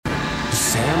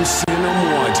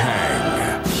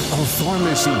Sinamwatang, a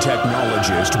pharmacy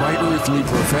technologist by earthly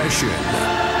profession,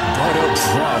 but a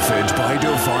prophet by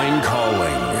divine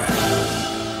calling.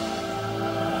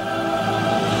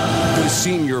 The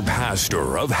senior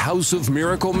pastor of House of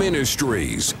Miracle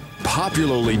Ministries,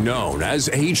 popularly known as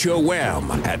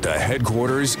HOM, at the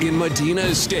headquarters in Medina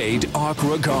Estate,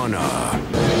 Accra, Ghana.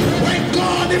 When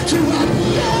God is true, no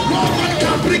one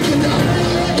can break it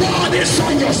down. God is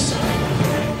on your side.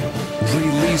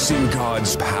 Releasing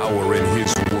God's power in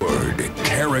His Word,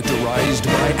 characterized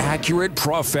by accurate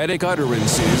prophetic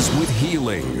utterances with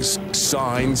healings,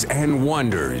 signs and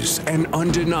wonders, and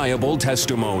undeniable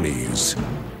testimonies.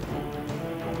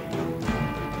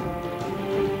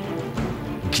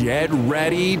 Get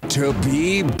ready to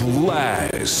be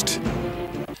blessed.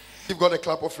 Give God a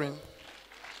clap offering.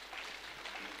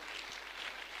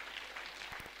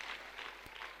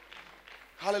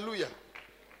 Hallelujah.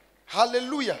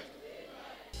 Hallelujah.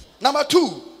 Number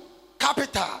 2,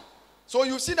 capital. So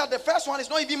you see that the first one is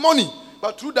not even money,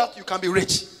 but through that you can be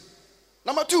rich.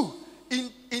 Number 2,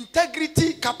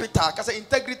 integrity capital. I can say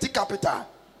integrity capital.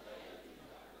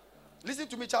 Listen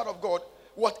to me, child of God.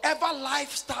 Whatever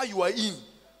lifestyle you are in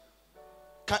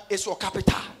is your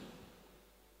capital.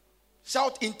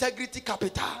 Shout integrity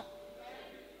capital.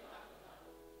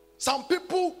 Some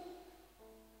people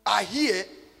are here,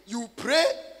 you pray,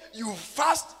 you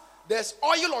fast, there's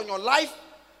oil on your life,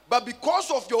 but because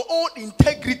of your own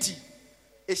integrity,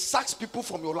 it sucks people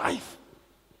from your life.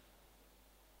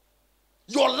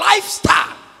 Your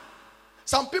lifestyle.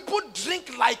 Some people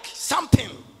drink like something.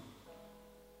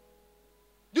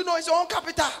 You know, it's your own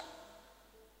capital.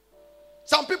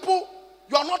 Some people,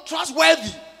 you are not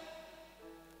trustworthy.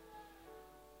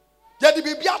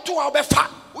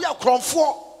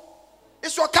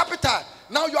 It's your capital.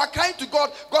 Now you are crying to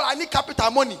God, God, I need capital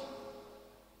money.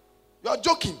 You are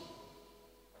joking.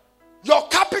 Your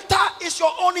capital is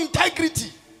your own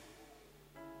integrity.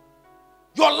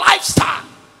 Your lifestyle.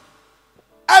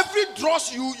 Every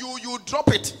dross you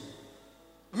drop it.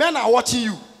 Men are watching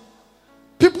you.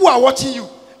 People are watching you.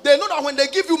 They know that when they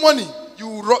give you money,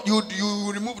 you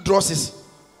remove drosses.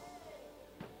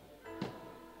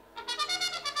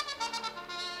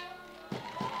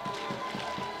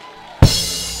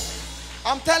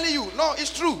 I'm telling you, no, it's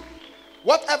true.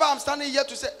 Whatever I'm standing here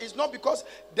to say is not because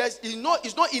it's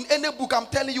not in any book. I'm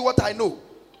telling you what I know.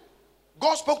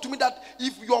 God spoke to me that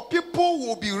if your people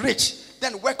will be rich,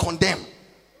 then work on them.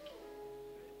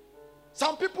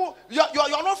 Some people, you're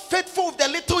not faithful with the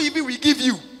little even we give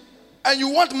you, and you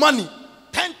want money,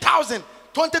 10,000,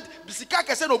 20.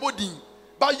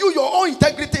 But your own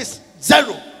integrity is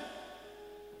 0.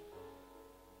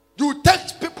 You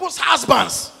take people's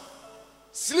husbands,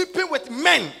 sleeping with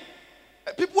men.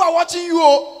 People are watching you.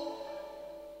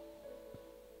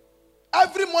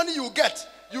 Every money you get,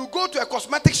 you go to a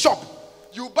cosmetic shop,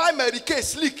 you buy Mary Kay,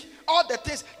 Slick, all the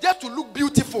things just to look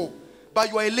beautiful, but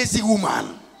you are a lazy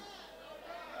woman.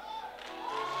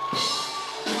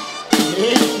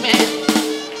 Amen.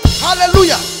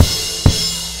 Hallelujah.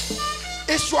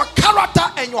 It's your character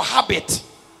and your habit.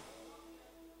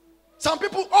 Some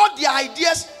people, all their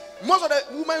ideas, most of the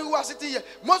women who are sitting here,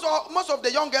 most of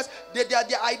the young girls, their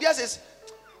ideas is,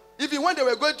 even when they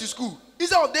were going to school,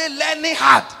 instead of they learning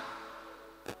hard,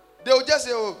 they will just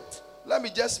say, oh, let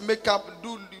me just make up,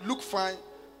 look fine.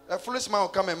 A foolish man will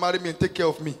come and marry me and take care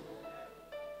of me.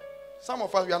 Some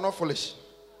of us, we are not foolish.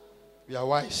 We are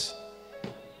wise.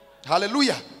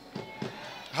 Hallelujah.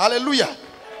 Hallelujah.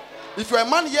 If you're a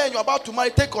man here and you're about to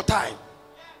marry, take your time.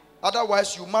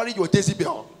 Otherwise, you marry your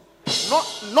Jezebel.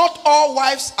 Not all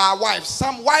wives are wives.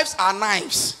 Some wives are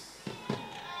knives.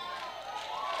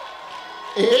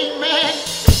 Amen.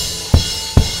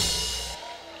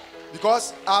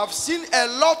 Because I've seen a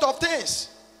lot of things.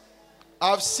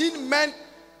 I've seen men,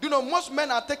 most men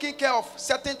are taking care of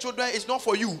certain children. It's not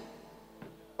for you.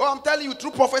 Oh, I'm telling you,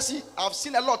 through prophecy, I've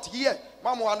seen a lot here.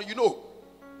 Mama,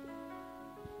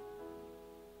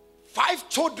 5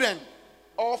 children,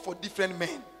 all for different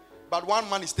men. But one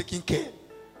man is taking care.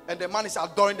 And the man is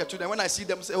adoring the children. When I see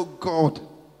them, I say, oh God.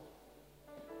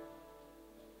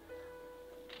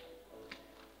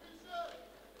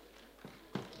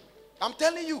 I'm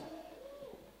telling you,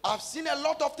 I've seen a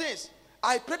lot of things.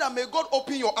 I pray that may God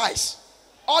open your eyes.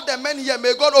 All the men here,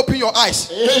 may God open your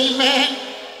eyes. Amen.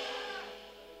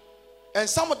 And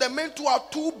some of the men too are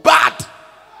too bad.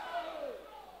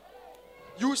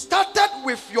 You started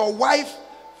with your wife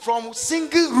from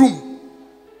single room.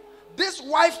 This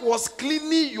wife was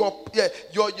cleaning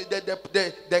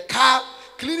the car,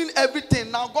 cleaning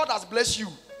everything. Now God has blessed you.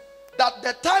 that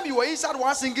the time you were inside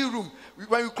one single room,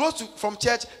 when you close from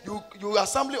church, you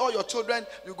assemble all your children,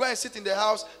 you go and sit in the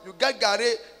house, you get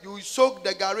gare, you soak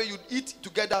the gare, you eat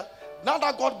together. Now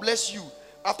that God bless you,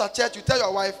 after church, you tell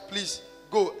your wife, please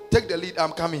go, take the lead,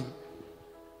 I'm coming.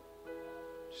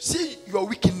 See your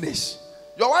wickedness.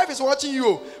 Your wife is watching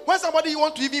you. When somebody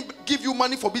want to even give you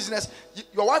money for business,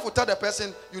 your wife will tell the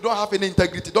person, you don't have any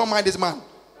integrity, don't mind this man.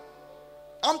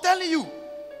 I'm telling you,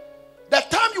 the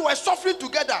time you were suffering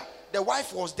together, the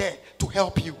wife was there to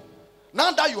help you.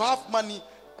 Now that you have money,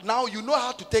 now you know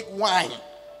how to take wine.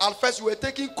 At first you were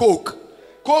taking Coke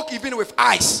even with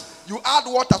ice. You add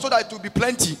water so that it will be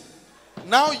plenty.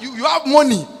 Now you have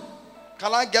money.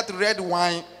 Can I get red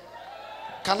wine?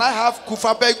 Can I have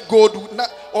Kufabe Gold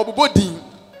or Bobodin?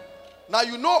 Now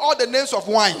you know all the names of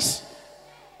wines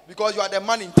because you are the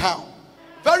man in town.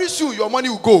 Very soon your money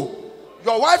will go.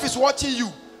 Your wife is watching you.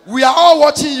 We are all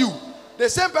watching you. The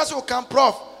same person will come,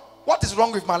 Prof, what is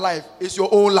wrong with my life? It's your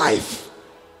own life.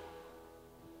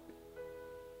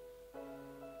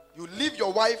 You leave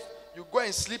your wife, you go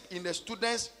and sleep in the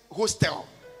student's hostel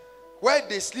where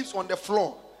they sleep on the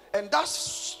floor. And that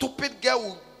stupid girl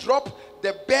will drop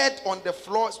the bed on the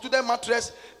floor, student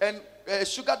mattress, and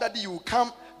sugar daddy, you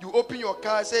come, you open your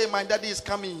car, say, my daddy is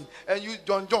coming. And you,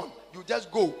 John, you just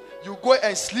go. You go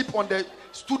and sleep on the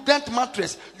student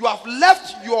mattress. You have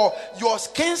left your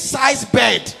skin size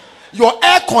bed, your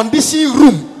air conditioning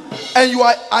room, and you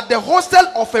are at the hostel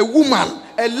of a woman,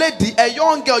 a lady, a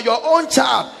young girl, your own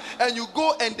child, and you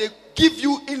go and they give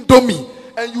you Indomie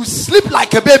and you sleep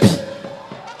like a baby.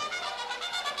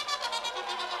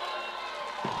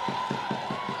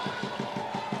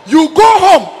 You go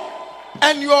home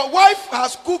and your wife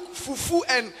has cooked fufu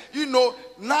and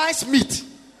nice meat.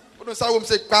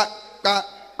 Say,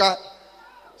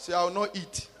 say, I will not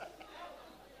eat.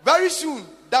 Very soon,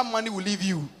 that money will leave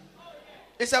you.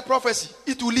 It's a prophecy.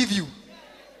 It will leave you.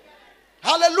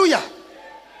 Hallelujah.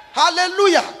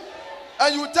 Hallelujah.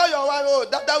 And you tell your wife, oh,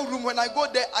 that room, when I go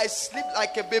there, I sleep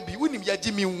like a baby.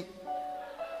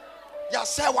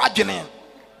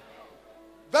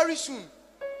 Very soon,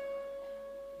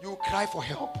 you cry for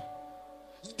help.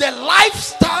 The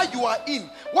lifestyle you are in,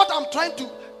 what I'm trying to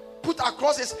put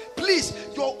across is, please,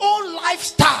 your own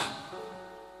lifestyle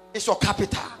is your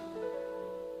capital.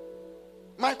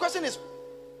 My question is,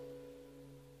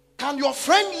 can your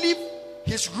friend leave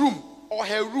his room or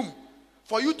her room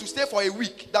for you to stay for a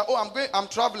week? That, I'm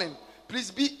traveling.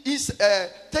 Please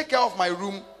take care of my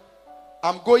room.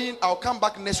 I'm going, I'll come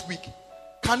back next week.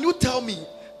 Can you tell me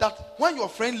that when your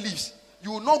friend leaves,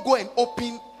 you will not go and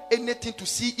open anything to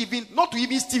see, not to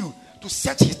even steal, to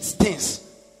search his things?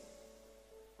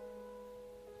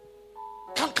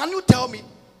 Can you tell me?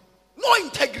 No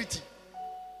integrity.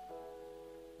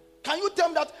 Can you tell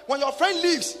me that when your friend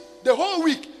leaves, the whole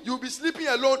week you'll be sleeping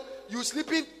alone, you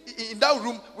sleeping in that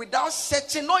room without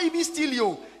searching, not even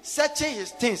stealing, searching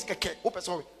his things?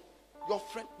 Sorry. Your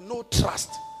friend, no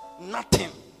trust, nothing.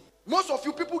 Most of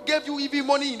you people gave you even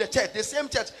money in the church, the same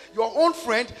church. Your own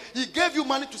friend, he gave you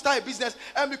money to start a business,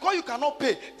 and because you cannot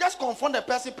pay, just confront the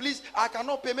person, please, I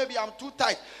cannot pay, maybe I'm too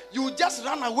tight. You just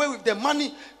run away with the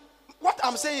money. What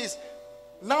I'm saying is,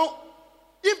 now,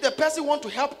 if the person want to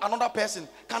help another person,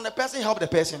 can the person help the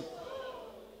person?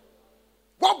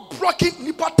 What broken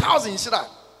nipa 1,000 is that?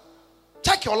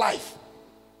 Check your life.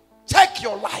 Check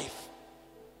your life.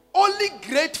 Only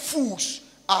great fools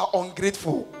are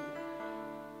ungrateful.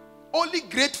 Only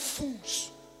great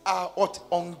fools are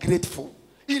ungrateful.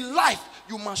 In life,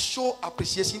 you must show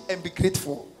appreciation and be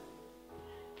grateful.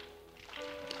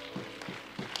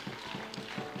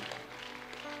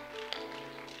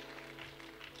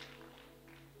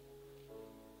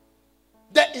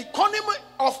 The economy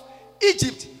of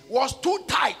Egypt was too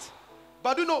tight.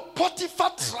 But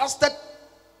Potiphar trusted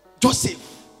Joseph.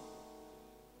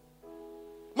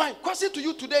 My question to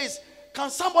you today is, can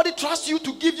somebody trust you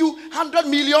to give you 100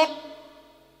 million?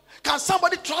 Can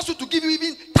somebody trust you to give you even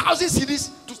 1,000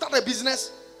 cedis to start a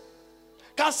business?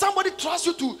 Can somebody trust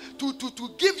you to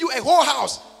give you a whole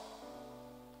house?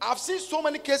 I've seen so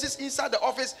many cases inside the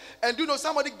office, and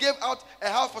somebody gave out a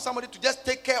house for somebody to just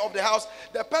take care of the house.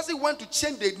 The person went to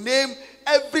change the name,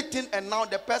 everything, and now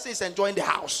the person is enjoying the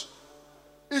house.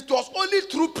 It was only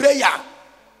through prayer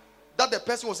that the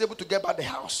person was able to get back the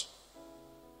house.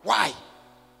 Why?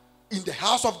 In the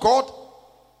house of God,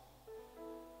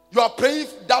 you are praying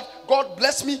that God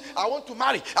bless me. I want to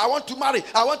marry. I want to marry.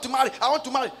 I want to marry. I want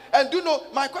to marry. And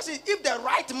my question is, if the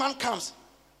right man comes,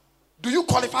 do you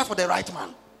qualify for the right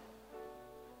man?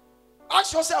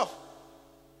 Ask yourself.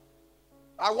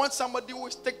 I want somebody who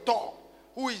is tall,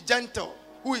 who is gentle,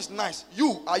 who is nice.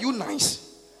 Are you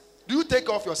nice? Do you take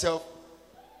care of yourself?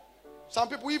 Some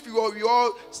people, if you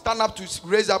all stand up to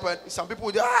raise up, and some people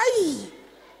will aye,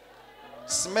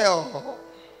 smell,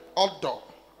 odor.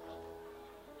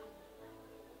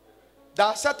 There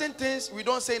are certain things we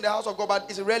don't say in the house of God, but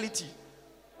it's a reality.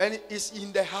 And it's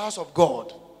in the house of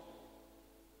God.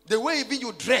 The way even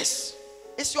you dress,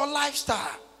 it's your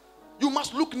lifestyle. You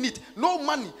must look neat. No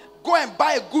money. Go and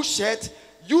buy a good shirt.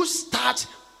 You start,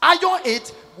 iron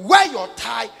it, wear your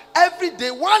tie every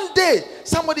day. One day,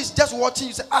 somebody's just watching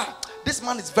you, say, this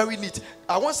man is very neat.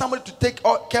 I want somebody to take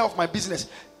care of my business.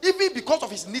 Even because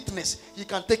of his neatness, he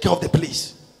can take care of the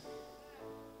place.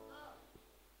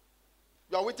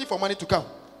 You are waiting for money to come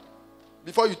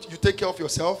before you take care of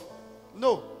yourself?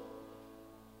 No.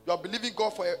 You are believing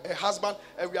God for a husband,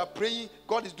 and we are praying.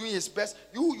 God is doing his best.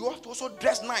 You have to also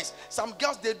dress nice. Some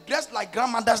girls, they dress like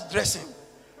grandmothers dressing.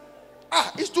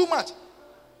 It's too much.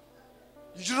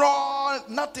 You draw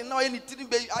nothing, no anything.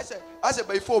 I said,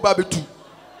 before baby too.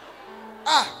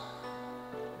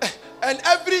 And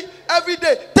every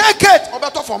day, take it.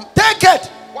 Obeto form, take it.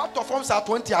 What to forms are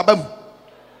 20 abem.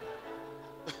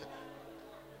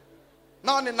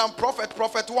 Now I'm prophet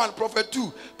 1, prophet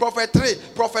 2, prophet 3,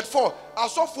 prophet 4. I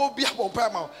saw phobia.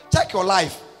 Check your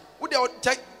life.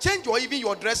 Change even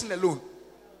your dressing alone.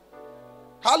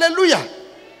 Hallelujah.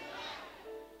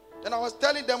 And I was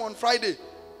telling them on Friday,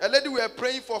 a lady we were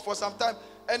praying for some time,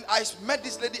 and I met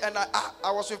this lady, and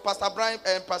I was with Pastor Brian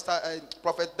and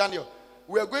Prophet Daniel.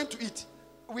 We were going to eat.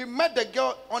 We met the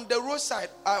girl on the roadside,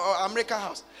 our American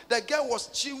house. The girl was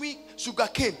chewing sugar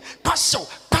cane. Pass.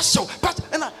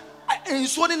 And I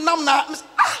saw the nam na.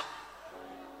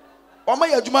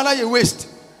 You waste.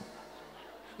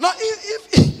 Now,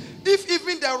 if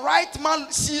even the right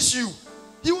man sees you,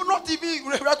 he will not even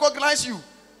recognize you.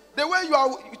 The way you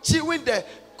are chewing the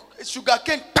sugar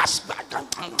cane, pass.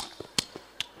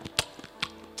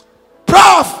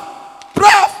 Prof.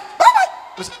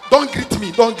 Don't greet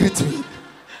me.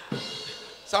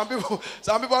 Some people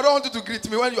don't want you to greet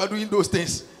me when you are doing those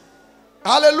things.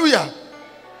 Hallelujah.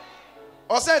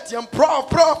 Or say, prof.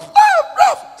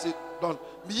 Say, don't.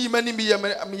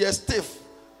 Me stiff.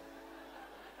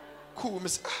 Cool.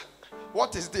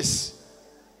 What is this?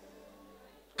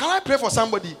 Can I pray for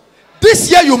somebody? This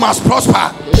year you must prosper.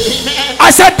 Amen.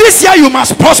 I said this year you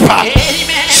must prosper.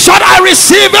 Amen. Should I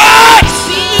receive it?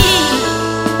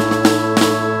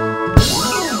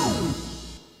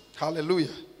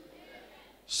 Hallelujah.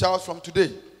 Shout from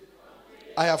today.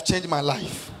 I have changed my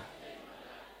life.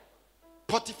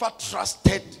 Potiphar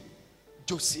trusted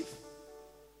Joseph.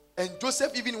 And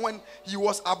Joseph, even when he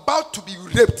was about to be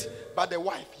raped by the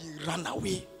wife, he ran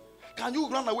away. Can you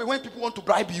run away when people want to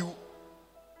bribe you?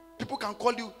 People can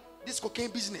call you this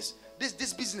cocaine business,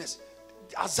 this business,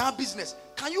 Azar business.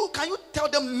 Can you tell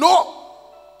them no?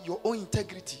 Your own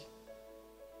integrity.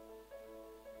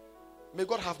 May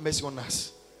God have mercy on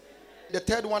us. The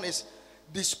third one is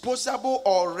disposable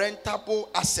or rentable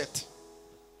asset.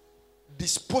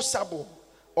 Disposable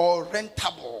or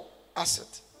rentable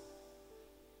asset.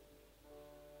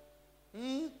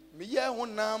 Miye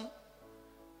honam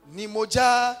ni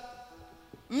moja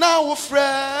na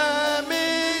wofre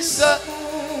mi se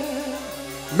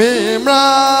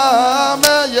mimra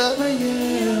meye.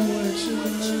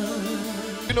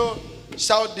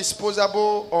 Shout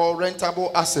disposable or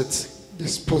rentable assets.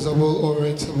 Disposable or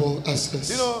rentable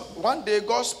assets. One day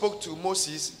God spoke to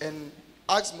Moses and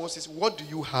asked Moses, what do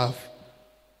you have?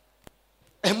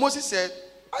 And Moses said,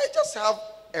 I just have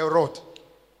a rod.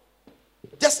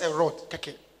 Just a rod.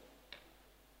 Okay.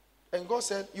 And God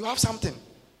said, you have something.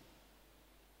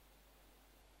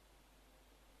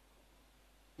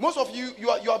 Most of you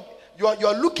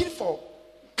are looking for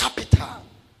capital.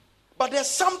 But there's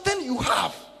something you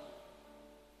have.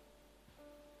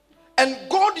 And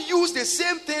God used the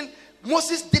same thing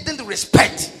Moses didn't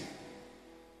respect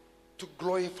to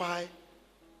glorify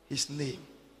his name.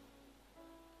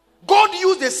 God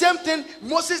used the same thing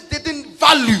Moses didn't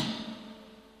value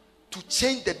to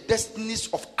change the destinies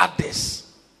of others.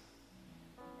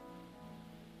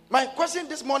 My question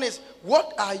this morning is,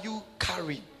 what are you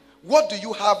carrying? What do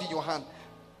you have in your hand?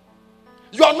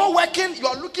 You are not working, you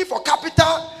are looking for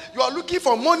capital, you are looking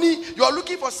for money, you are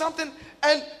looking for something,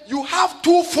 and you have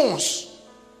 2 phones.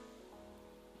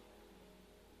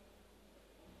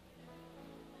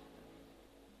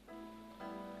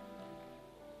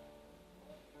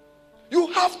 You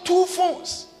have 2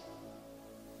 phones.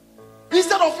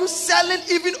 Instead of you selling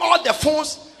even all the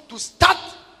phones to start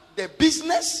the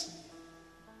business,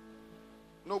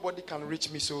 nobody can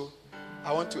reach me, so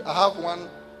I have one.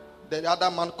 The other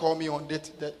man called me on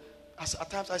date. At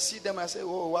times I see them, I say,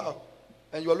 oh wow,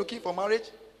 and you are looking for marriage?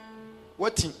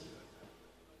 What thing?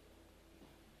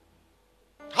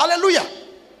 Hallelujah.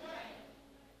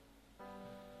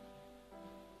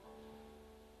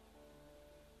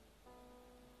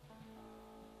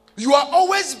 You are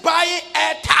always buying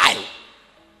airtime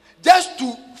just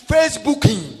to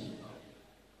Facebooking,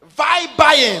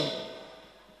 Vibing,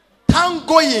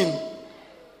 Tangoing,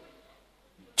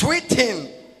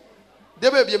 tweeting,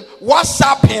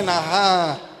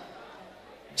 WhatsApping.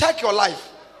 Check your life.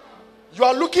 You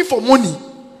are looking for money,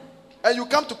 and you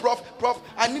come to Prof.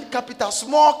 I need capital,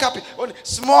 small capital,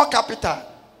 small capital.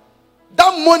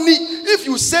 That money, if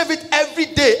you save it every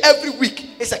day, every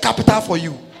week, it's a capital for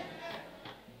you.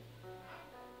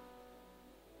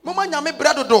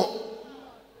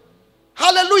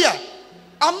 Hallelujah.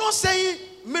 I'm not saying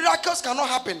miracles cannot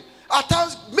happen. At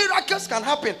times, miracles can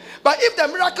happen. But if the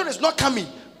miracle is not coming,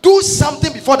 do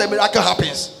something before the miracle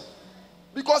happens.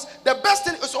 Because the best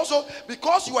thing is also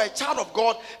because you are a child of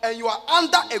God and you are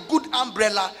under a good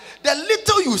umbrella, the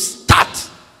little you start,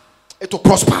 it will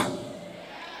prosper.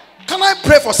 Can I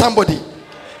pray for somebody?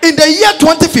 In the year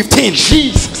 2015,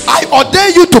 Jesus, I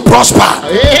ordain you to prosper.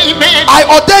 amen. I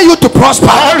ordain you to prosper.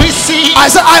 I receive. I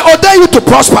said, I ordain you to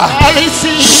prosper. I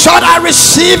receive. Should I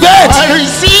receive it? I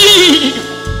receive.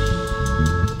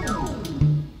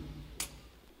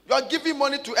 You are giving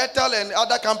money to Airtel and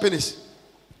other companies,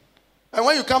 and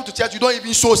when you come to church, you don't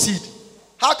even sow seed.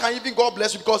 How can even God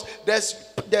bless you? Because there's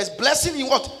blessing in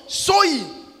what? Sowing.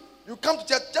 You come to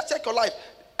church, just check your life.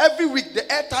 Every week, the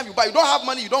airtime you buy, you don't have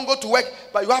money, you don't go to work,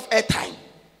 but you have airtime.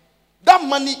 That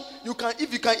money, you can,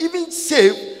 if you can even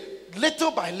save little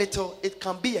by little, it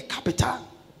can be a capital.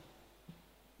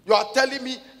 You are telling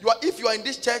me, if you are in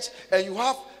this church and you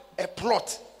have a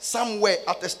plot somewhere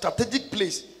at a strategic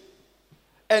place,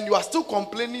 and you are still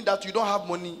complaining that you don't have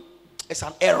money, it's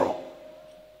an error.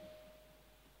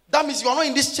 That means you are not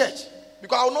in this church.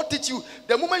 Because I will not teach you.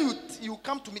 The moment you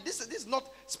come to me, this is not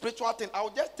spiritual thing. I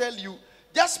will just tell you,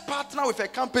 just partner with a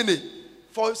company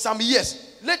for some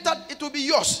years. Later, it will be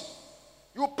yours.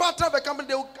 You partner with a company,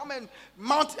 they will come and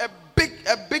mount a big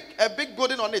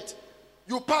building on it.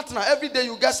 You partner, every day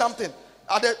you get something.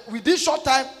 Within short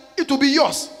time, it will be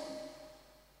yours.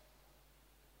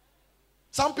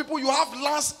 Some people, you have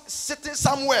lands sitting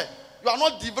somewhere. You are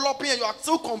not developing and you are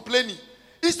still complaining.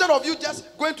 Instead of you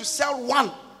just going to sell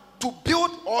one to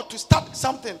build or to start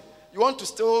something, you want to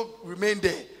still remain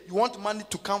there. You want money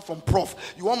to come from Prof.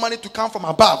 You want money to come from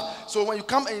above. So when you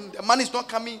come and the money is not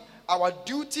coming, our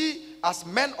duty as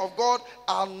men of God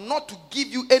are not to give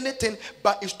you anything,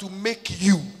 but is to make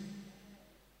you.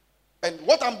 And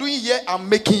what I'm doing here, I'm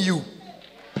making you.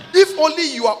 If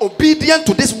only you are obedient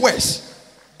to these words,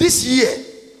 this year,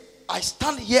 I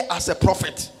stand here as a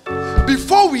prophet.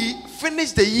 Before we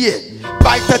finish the year,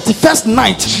 by 31st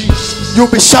night,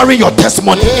 you'll be sharing your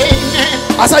testimony.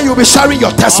 Amen. I said you'll be sharing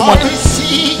your testimony.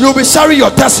 You'll be sharing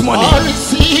your testimony.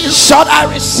 Shout, I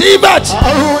receive it.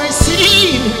 I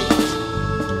receive.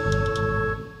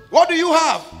 What do you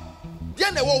have?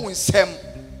 Then the war will sem.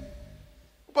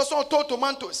 Person told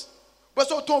tomatoes.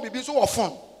 Person told me so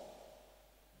often.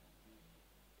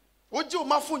 Would you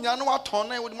mafunya no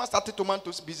atone would must start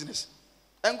tomatoes business.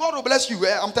 And God will bless you,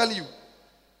 I'm telling you.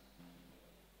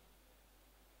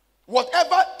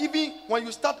 Whatever, even when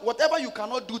you start, whatever you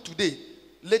cannot do today,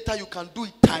 later you can do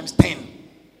it times 10.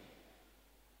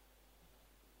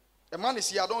 The man is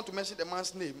here. I don't want to mention the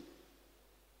man's name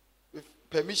with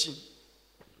permission.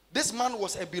 This man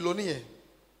was a billionaire,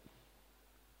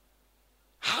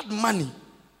 had money,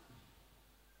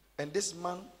 and this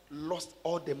man lost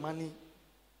all the money,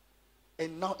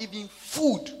 and now even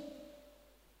food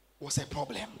was a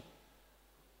problem.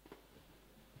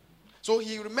 So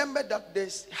he remembered that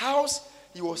this house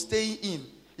he was staying in,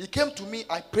 he came to me,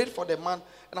 I prayed for the man,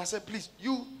 and I said, please,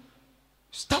 you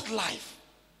start life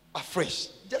afresh.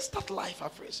 Just start life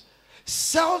afresh.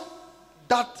 Sell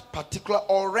that particular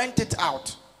or rent it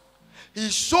out.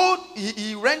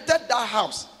 He rented that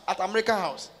house at American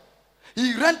House.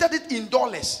 He rented it in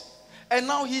dollars. And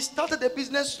now he started the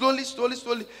business slowly.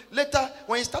 Later,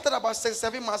 when he started about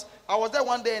 6-7 months, I was there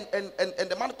one day and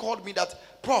the man called me that,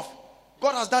 Prof,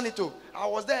 God has done it too. I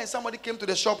was there and somebody came to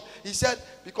the shop. He said,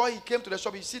 because he came to the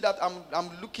shop, he see that I'm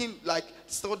looking like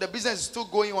still the business is still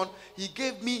going on. He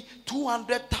gave me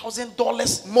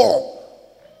 $200,000 more.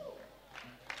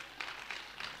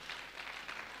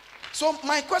 So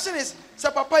my question is,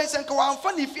 Papa is saying, I'm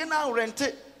funny if you now rent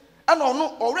it. And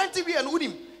or rent it and with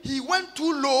him. He went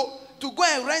too low to go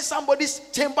and rent somebody's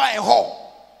chamber and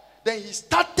hall. Then he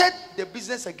started the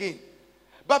business again.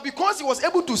 But because he was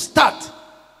able to start,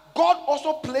 God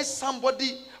also placed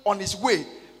somebody on his way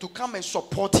to come and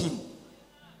support him.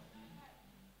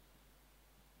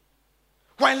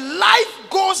 When life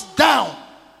goes down,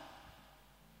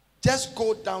 just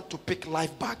go down to pick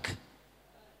life back.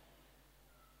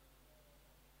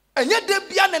 And yet there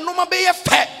be an normal be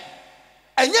fair.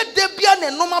 And yet there be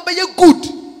an normal be good.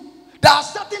 There are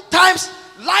certain times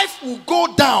life will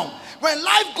go down. When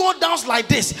life goes down like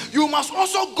this, you must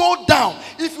also go down.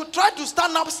 If you try to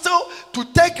stand up still to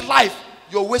take life,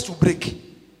 your waist will break.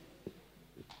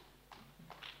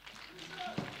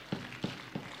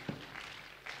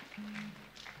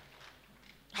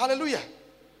 Hallelujah.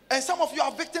 And some of you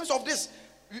are victims of this.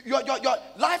 Your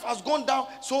life has gone down,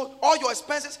 so all your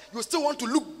expenses, you still want to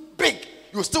look big.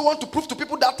 You still want to prove to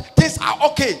people that things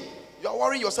are okay. You are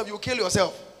worrying yourself, you will kill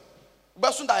yourself.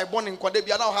 But soon that I born in Kwade,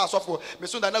 be now house of me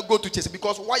soon that I go to chase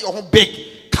because why you're home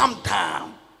big? Calm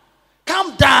down.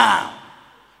 Calm down.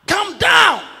 Calm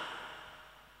down.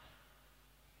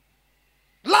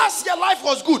 Last year life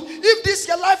was good. If this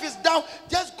year life is down,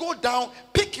 just go down,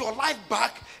 pick your life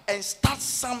back, and start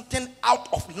something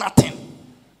out of nothing.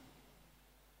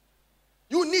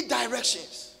 You need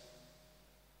directions.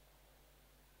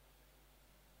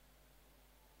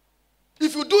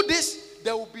 If you do this,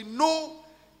 there will be no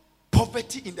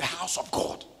poverty in the house of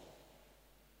God.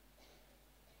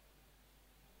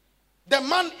 The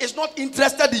man is not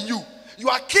interested in you. You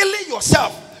are killing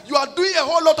yourself. You are doing a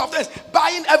whole lot of things,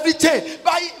 buying everything,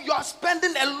 you are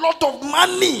spending a lot of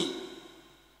money.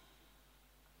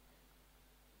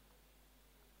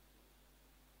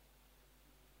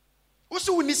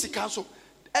 Also, we need to cancel.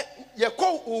 You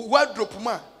call wardrobe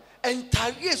man,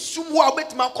 entire sumwa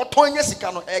bet man kotonya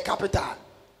sikano a capital.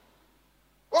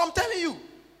 Well, I'm telling you,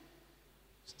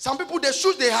 some people the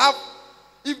shoes they have,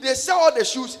 if they sell all the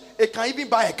shoes, they can even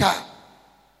buy a car.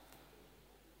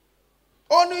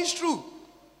 Oh no, it's true.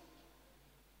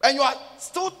 And you are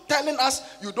still telling us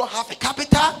you don't have a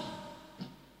capital.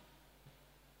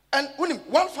 And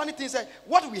one funny thing is that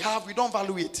what we have, we don't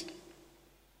value it.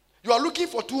 You are looking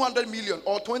for 200 million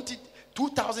or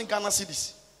 22,000 Ghana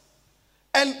cedis.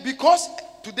 And because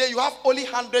today you have only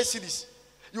 100 cedis,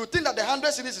 you think that the 100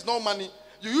 cedis is no money.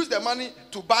 You use the money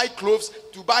to buy clothes,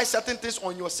 to buy certain things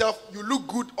on yourself. You look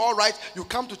good, all right. You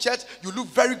come to church, you look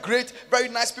very great, very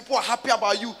nice. People are happy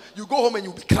about you. You go home and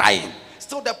you'll be crying.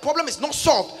 Still, the problem is not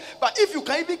solved. But if you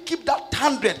can even keep that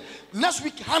 100, next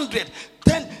week 100,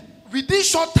 then within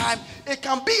short time, it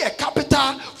can be a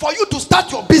capital for you to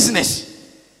start your business.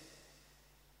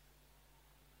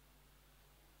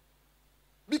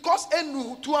 Because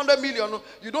in 200 million,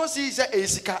 you don't see it's a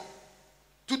sika.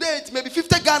 Today it may be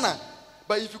 50 Ghana.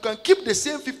 But if you can keep the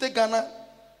same 50 Ghana,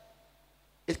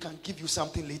 it can give you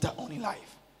something later on in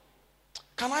life.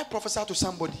 Can I prophesy to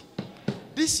somebody?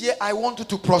 This year I want you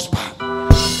to prosper.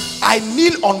 I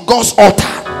kneel on God's altar.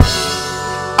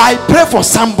 I pray for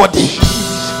somebody.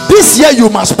 This year you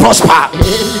must prosper.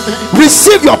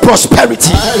 Receive your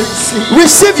prosperity.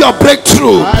 Receive your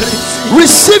breakthrough.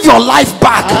 Receive your life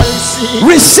back.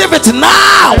 Receive it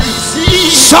now.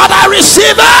 Should I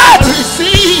receive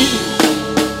it?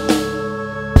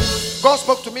 God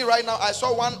spoke to me right now. I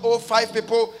saw 105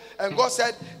 people, and God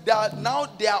said they are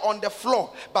on the floor,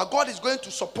 but God is going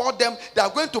to support them. They are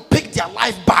going to pick their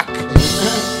life back.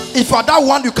 If you are that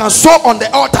one, you can sow on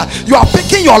the altar. You are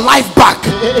picking your life back.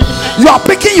 You are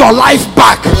picking your life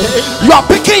back. You are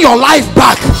picking your life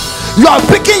back. You are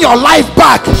picking your life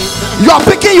back. You are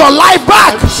picking your life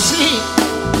back.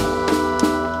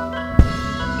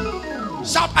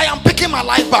 Shout, I am picking my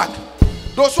life back.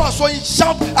 Those who are sowing,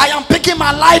 shout, I am picking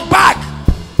my life back.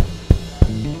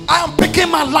 I am picking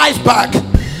my life back.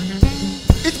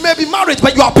 It may be marriage,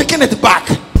 but you are picking it back.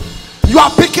 You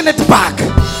are picking it back.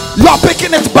 You are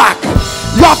picking it back.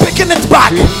 You are picking it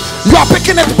back. You are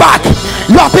picking it back.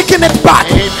 You are picking it back.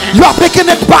 You are picking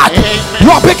it back. You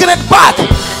are picking it back.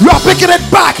 You are picking it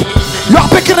back. You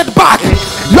are picking it back.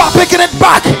 You are picking it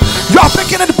back. You are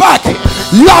picking it back.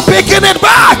 You are picking it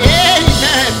back.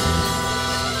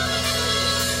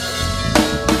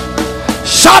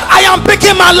 Shout, I am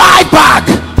picking my life back.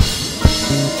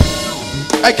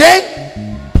 Again.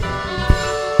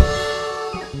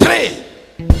 3.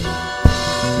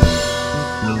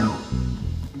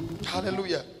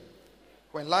 Hallelujah.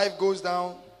 When life goes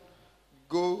down,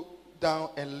 go down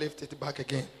and lift it back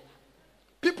again.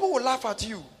 People will laugh at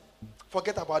you.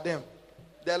 Forget about them.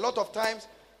 There are a lot of times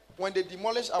when they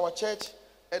demolished our church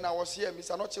and I was here,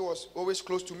 Mr. Noche was always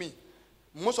close to me.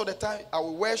 Most of the time I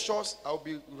will wear shorts, I will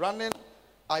be running.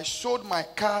 I sold my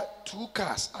car, 2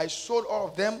 cars. I sold all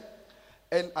of them.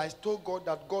 And I told God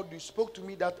that, God, you spoke to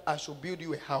me that I should build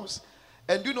you a house.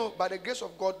 And you know, by the grace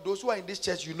of God, those who are in this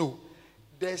church, you know,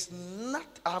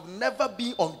 I've never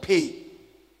been on pay.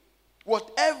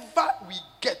 Whatever we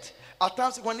get, at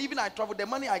times when even I travel, the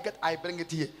money I get, I bring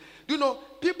it here. Do you know,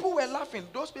 people were laughing.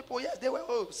 Those people, yes, they were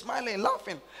smiling,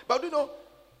 laughing. But do you know,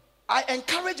 I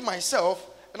encouraged myself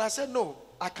and I said, no,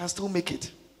 I can still make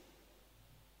it.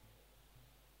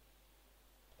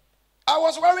 I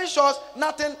was wearing shorts,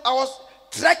 nothing. I was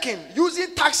trekking,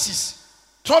 using taxis,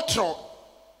 trotro.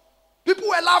 People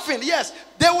were laughing. Yes,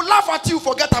 they will laugh at you,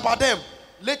 forget about them.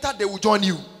 Later, they will join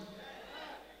you.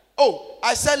 Oh,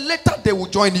 I said later, they will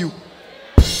join you.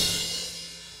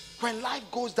 When life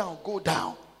goes down, go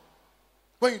down.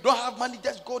 When you don't have money,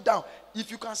 just go down.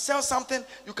 If you can sell something,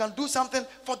 you can do something,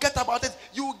 forget about it.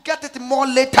 You will get it more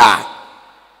later.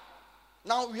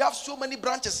 Now, we have so many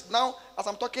branches. Now, as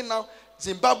I'm talking now,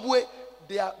 Zimbabwe,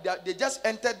 they just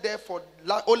entered there for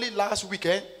only last week.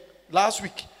 Last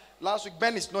week,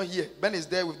 Ben is not here. Ben is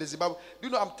there with the Zimbabwe. Do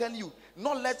you know, I'm telling you,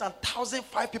 not less than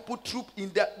 1,005 people troop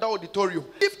in the auditorium.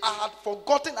 If I had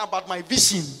forgotten about my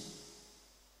vision,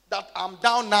 that I'm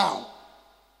down now,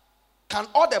 can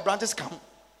all the branches come?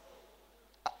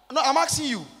 No, I'm asking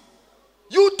you.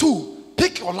 You too,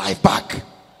 pick your life back.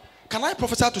 Can I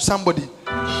prophesy to somebody?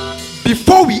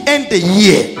 Before we end the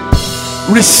year,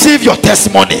 receive your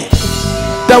testimony.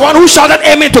 The one who shouted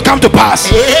amen to come to pass.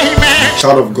 Amen.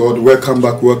 Child of God, welcome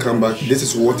back, welcome back. This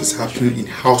is what is happening in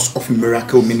House of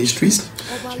Miracle Ministries.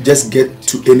 Just get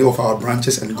to any of our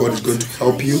branches and God is going to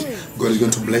help you. God is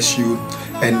going to bless you.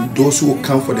 And those who will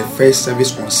come for the first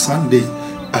service on Sunday,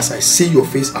 as I see your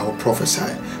face, I will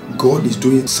prophesy. God is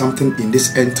doing something in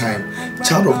this end time.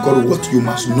 Child of God, what you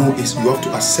must know is you have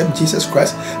to accept Jesus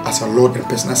Christ as our Lord and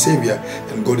personal Savior,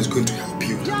 and God is going to help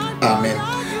you. Amen.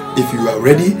 If you are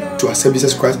ready to accept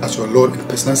Jesus Christ as your Lord and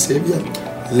personal Savior,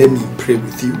 let me pray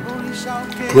with you.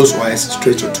 Close your eyes,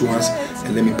 stretch your two hands,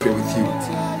 and let me pray with you.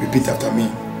 Repeat after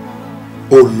me.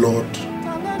 Oh Lord,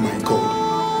 my God,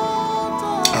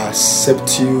 I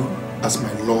accept you as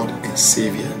my Lord and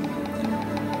Savior.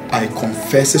 I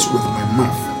confess this with my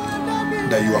mouth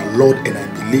that you are Lord, and I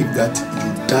believe that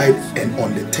you died and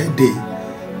on the third day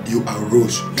you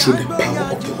arose through the power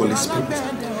of the Holy Spirit.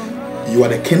 You are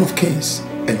the King of Kings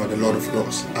and you are the Lord of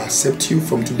Lords. I accept you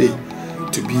from today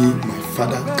to be my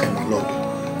Father and my Lord.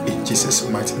 In Jesus'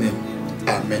 mighty name,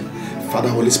 amen. Father,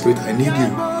 Holy Spirit, I need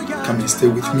you. Come and stay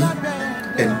with me,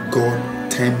 and God,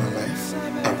 turn my life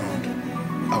around.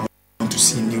 I want to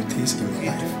see new things in my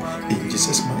life. In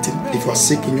Jesus' mighty name. If you are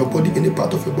sick in your body, any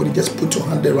part of your body, just put your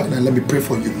hand there right now and let me pray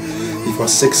for you. If you are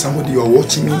sick, somebody, you are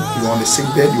watching me, you are on the sick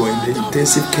bed, you are in the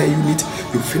intensive care unit,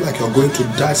 you feel like you are going to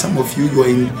die. Some of you, you are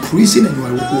in prison and you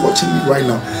are watching me right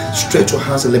now. Stretch your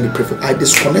hands and let me pray for you. I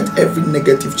disconnect every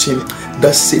negative chain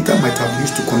that Satan might have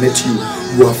used to connect you.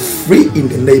 You are free in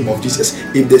the name of Jesus.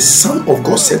 If the Son of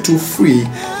God set you free,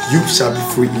 you shall be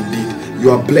free indeed.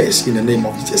 You are blessed in the name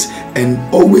of Jesus. And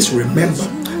always remember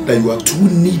that you are too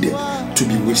needed to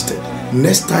be wasted.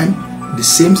 Next time, the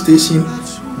same station,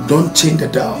 don't change the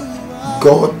dial.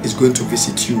 God is going to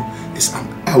visit you. It's an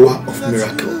hour of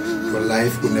miracle. Your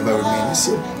life will never remain the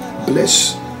same.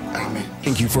 Bless. Amen.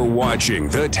 Thank you for watching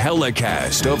the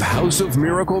telecast of House of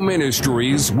Miracle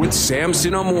Ministries with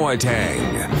Samson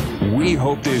Amoateng. We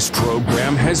hope this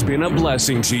program has been a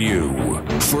blessing to you.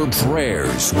 For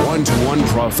prayers, one-to-one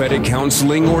prophetic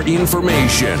counseling, or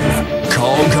information,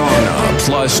 call Ghana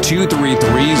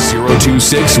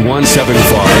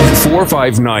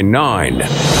 +233-026-175-4599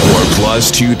 or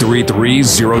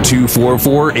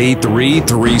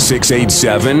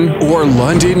 +233-0244-833687 or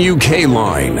London, UK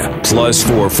line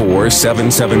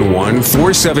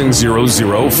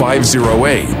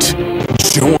 +44-771-4700-508.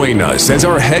 Join us as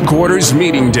our headquarters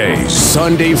meeting days.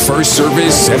 Sunday first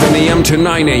service 7 a.m. to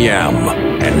 9 a.m.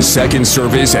 and second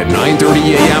service at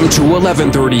 9:30 a.m. to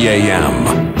 11:30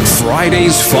 a.m.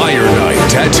 Fridays fire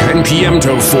night at 10 p.m.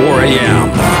 to 4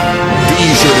 a.m.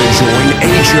 Be sure to join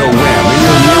HOM in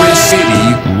your nearest city: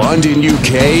 London,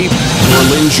 UK,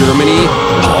 Berlin, Germany,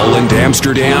 Holland,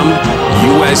 Amsterdam,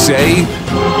 USA,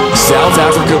 South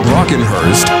Africa,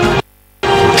 Brockenhurst,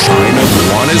 China,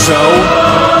 Guangzhou,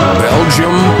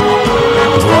 Belgium,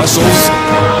 Brussels,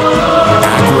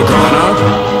 Accra, Ghana,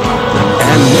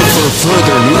 and look for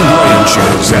further new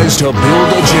branches as to build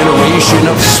a generation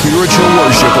of spiritual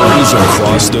worshipers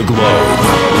across the globe.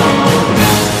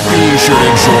 Be sure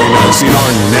to join us in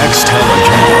our next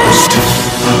telecast.